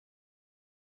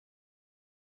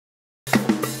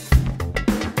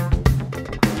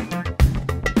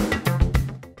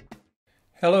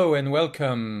Hello and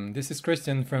welcome. This is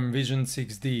Christian from Vision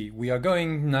 6D. We are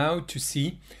going now to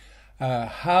see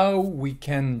how we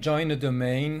can join a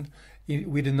domain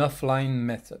with an offline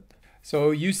method. So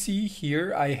you see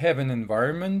here I have an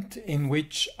environment in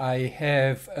which I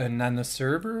have a Nano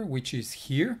server, which is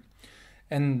here.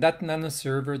 And that Nano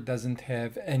server doesn't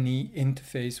have any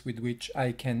interface with which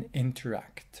I can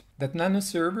interact. That Nano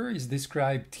server is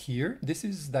described here. This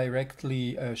is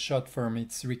directly a shot from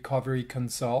its recovery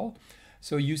console.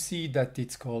 So you see that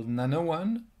it's called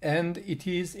Nano1 and it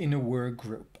is in a work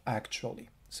group actually.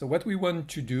 So what we want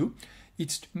to do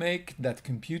is to make that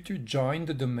computer join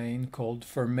the domain called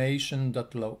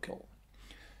formation.local.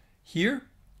 Here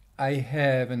I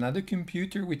have another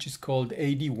computer which is called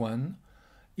AD1.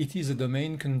 It is a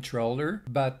domain controller,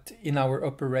 but in our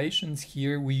operations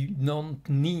here we don't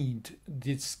need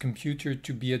this computer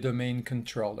to be a domain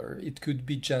controller. It could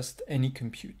be just any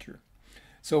computer.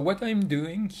 So what I'm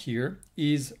doing here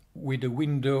is with a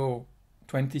Windows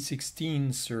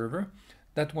 2016 server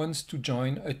that wants to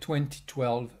join a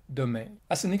 2012 domain.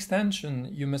 As an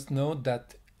extension, you must know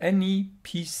that any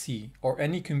PC or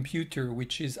any computer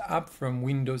which is up from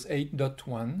Windows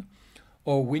 8.1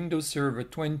 or Windows Server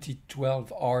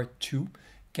 2012 R2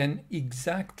 can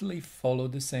exactly follow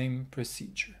the same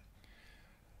procedure.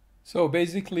 So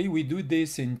basically we do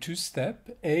this in two steps.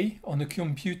 On a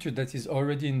computer that is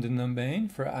already in the domain,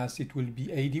 for us it will be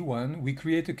AD1, we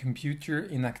create a computer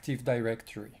in Active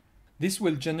Directory. This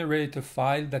will generate a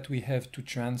file that we have to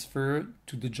transfer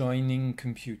to the joining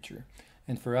computer.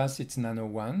 And for us it's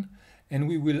Nano1, and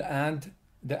we will add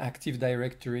the Active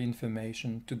Directory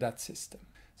information to that system.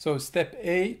 So step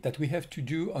A that we have to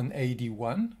do on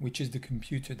AD1, which is the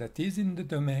computer that is in the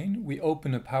domain, we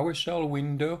open a PowerShell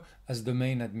window as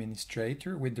domain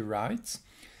administrator with the rights,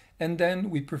 and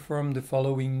then we perform the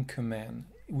following command.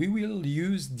 We will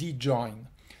use djoin,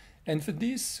 and for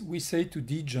this we say to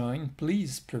djoin,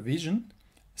 please provision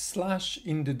 /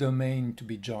 in the domain to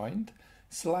be joined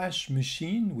 /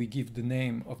 machine, we give the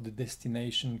name of the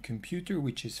destination computer,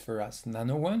 which is for us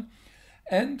Nano1,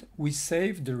 and we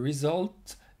save the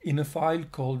result in a file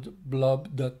called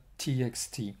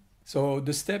blob.txt. So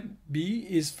the step B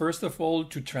is first of all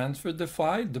to transfer the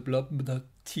file, the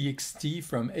blob.txt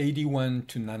from AD1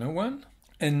 to Nano1,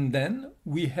 and then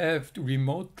we have to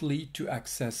remotely to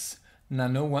access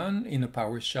Nano1 in a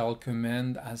PowerShell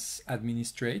command as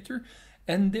administrator,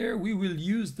 and there we will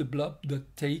use the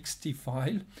blob.txt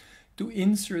file to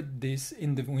insert this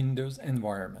in the Windows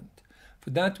environment. For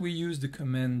that we use the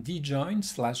command djoin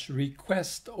 /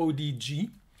 request odg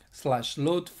 /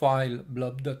 load file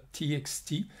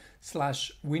blob.txt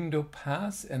 / window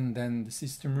path, and then the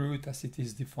system root as it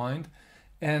is defined,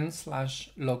 and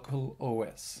 / local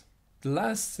OS. The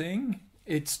last thing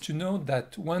is to know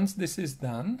that once this is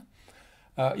done,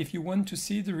 if you want to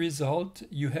see the result,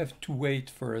 you have to wait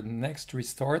for the next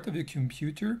restart of the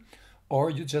computer, or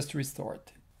you just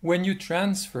restart. When you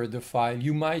transfer the file,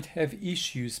 you might have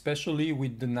issues, especially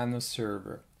with the Nano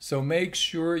server. So make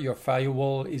sure your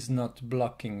firewall is not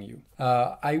blocking you.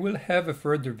 I will have a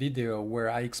further video where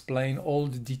I explain all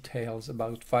the details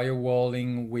about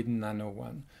firewalling with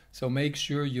Nano1. So make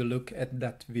sure you look at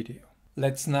that video.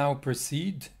 Let's now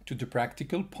proceed to the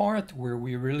practical part where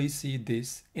we really see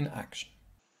this in action.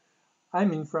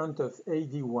 I'm in front of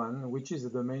AD1, which is a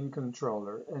domain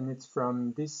controller, and it's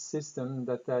from this system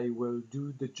that I will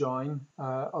do the join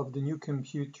of the new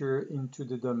computer into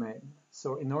the domain.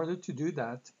 So in order to do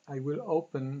that, I will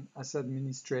open as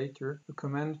administrator a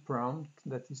command prompt,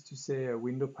 that is to say a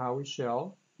window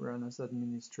PowerShell, run as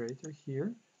administrator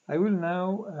here. I will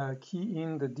now key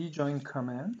in the djoin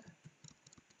command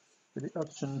with the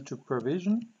option to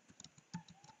provision,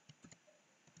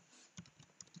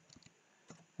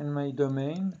 and my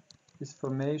domain is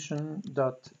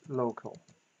formation.local.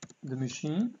 The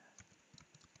machine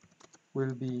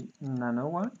will be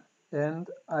Nano1, and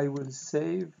I will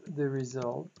save the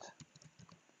result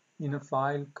in a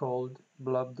file called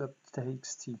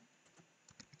blob.txt.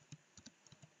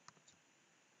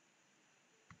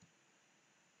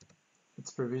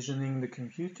 It's provisioning the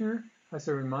computer. As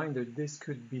a reminder, this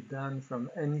could be done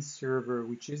from any server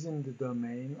which is in the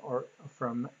domain or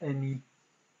from any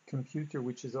computer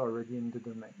which is already in the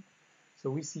domain. So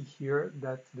we see here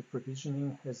that the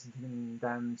provisioning has been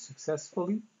done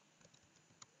successfully,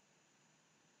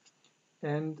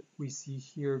 and we see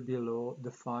here below the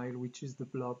file which is the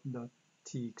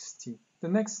blob.txt. The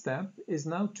next step is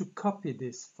now to copy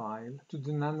this file to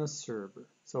the Nano server.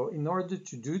 So in order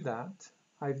to do that,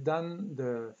 I've done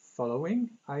the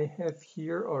following. I have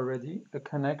here already a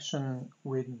connection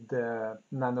with the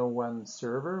Nano 1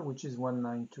 server, which is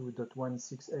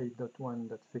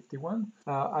 192.168.1.51.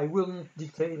 I will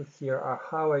detail here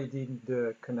how I did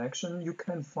the connection. You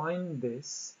can find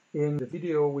this in the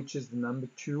video, which is the number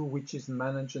 2, which is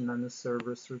manage a Nano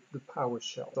server through the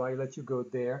PowerShell. So I let you go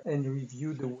there and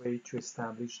review the way to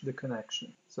establish the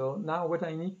connection. So now what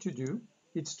I need to do,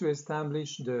 it's to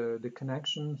establish the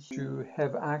connection to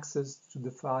have access to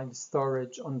the file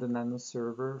storage on the Nano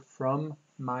server from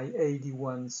my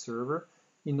AD1 server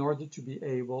in order to be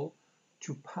able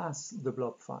to pass the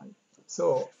blob file.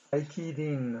 So I keyed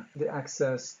in the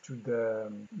access to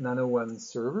the Nano 1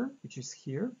 server, which is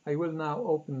here. I will now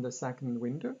open the second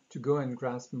window to go and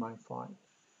grasp my file.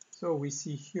 So we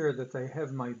see here that I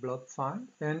have my blob file,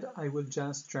 and I will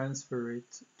just transfer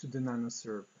it to the Nano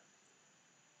server.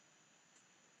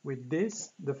 With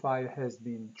this, the file has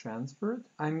been transferred.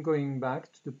 I'm going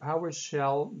back to the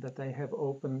PowerShell that I have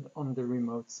opened on the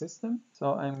remote system.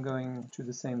 So I'm going to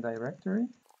the same directory,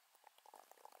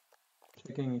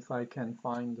 checking if I can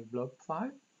find the blob file.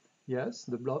 Yes,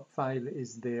 the blob file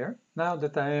is there. Now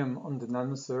that I am on the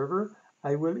Nano server,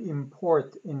 I will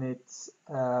import in its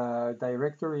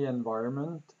directory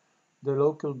environment the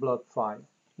local blob file.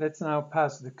 Let's now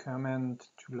pass the command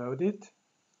to load it.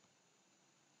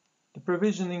 The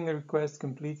provisioning request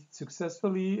completed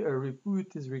successfully. A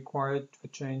reboot is required for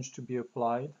change to be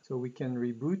applied, so we can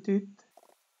reboot it.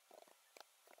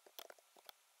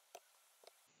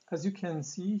 As you can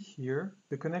see here,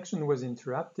 the connection was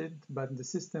interrupted, but the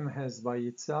system has by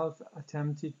itself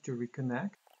attempted to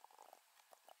reconnect.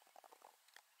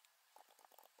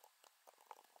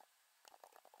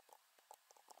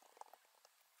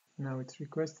 Now it's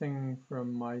requesting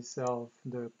from myself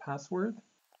the password.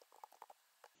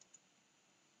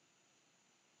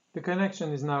 The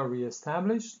connection is now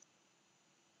re-established.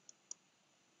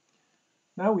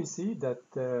 Now we see that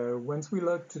once we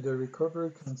log to the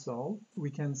recovery console,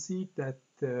 we can see that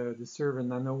the server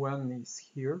Nano 1 is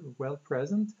here, well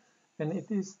present, and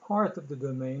it is part of the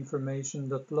domain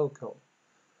information.local.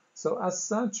 So as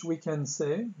such, we can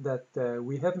say that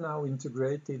we have now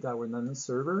integrated our Nano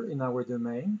server in our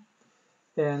domain.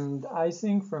 And I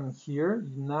think from here,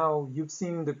 now you've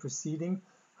seen the proceeding,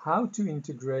 how to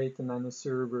integrate a Nano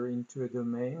server into a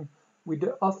domain with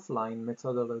the offline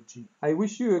methodology. I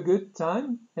wish you a good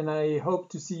time, and I hope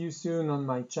to see you soon on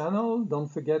my channel.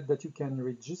 Don't forget that you can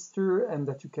register and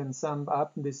that you can sum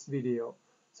up this video.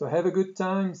 So have a good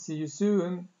time. See you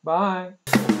soon. Bye.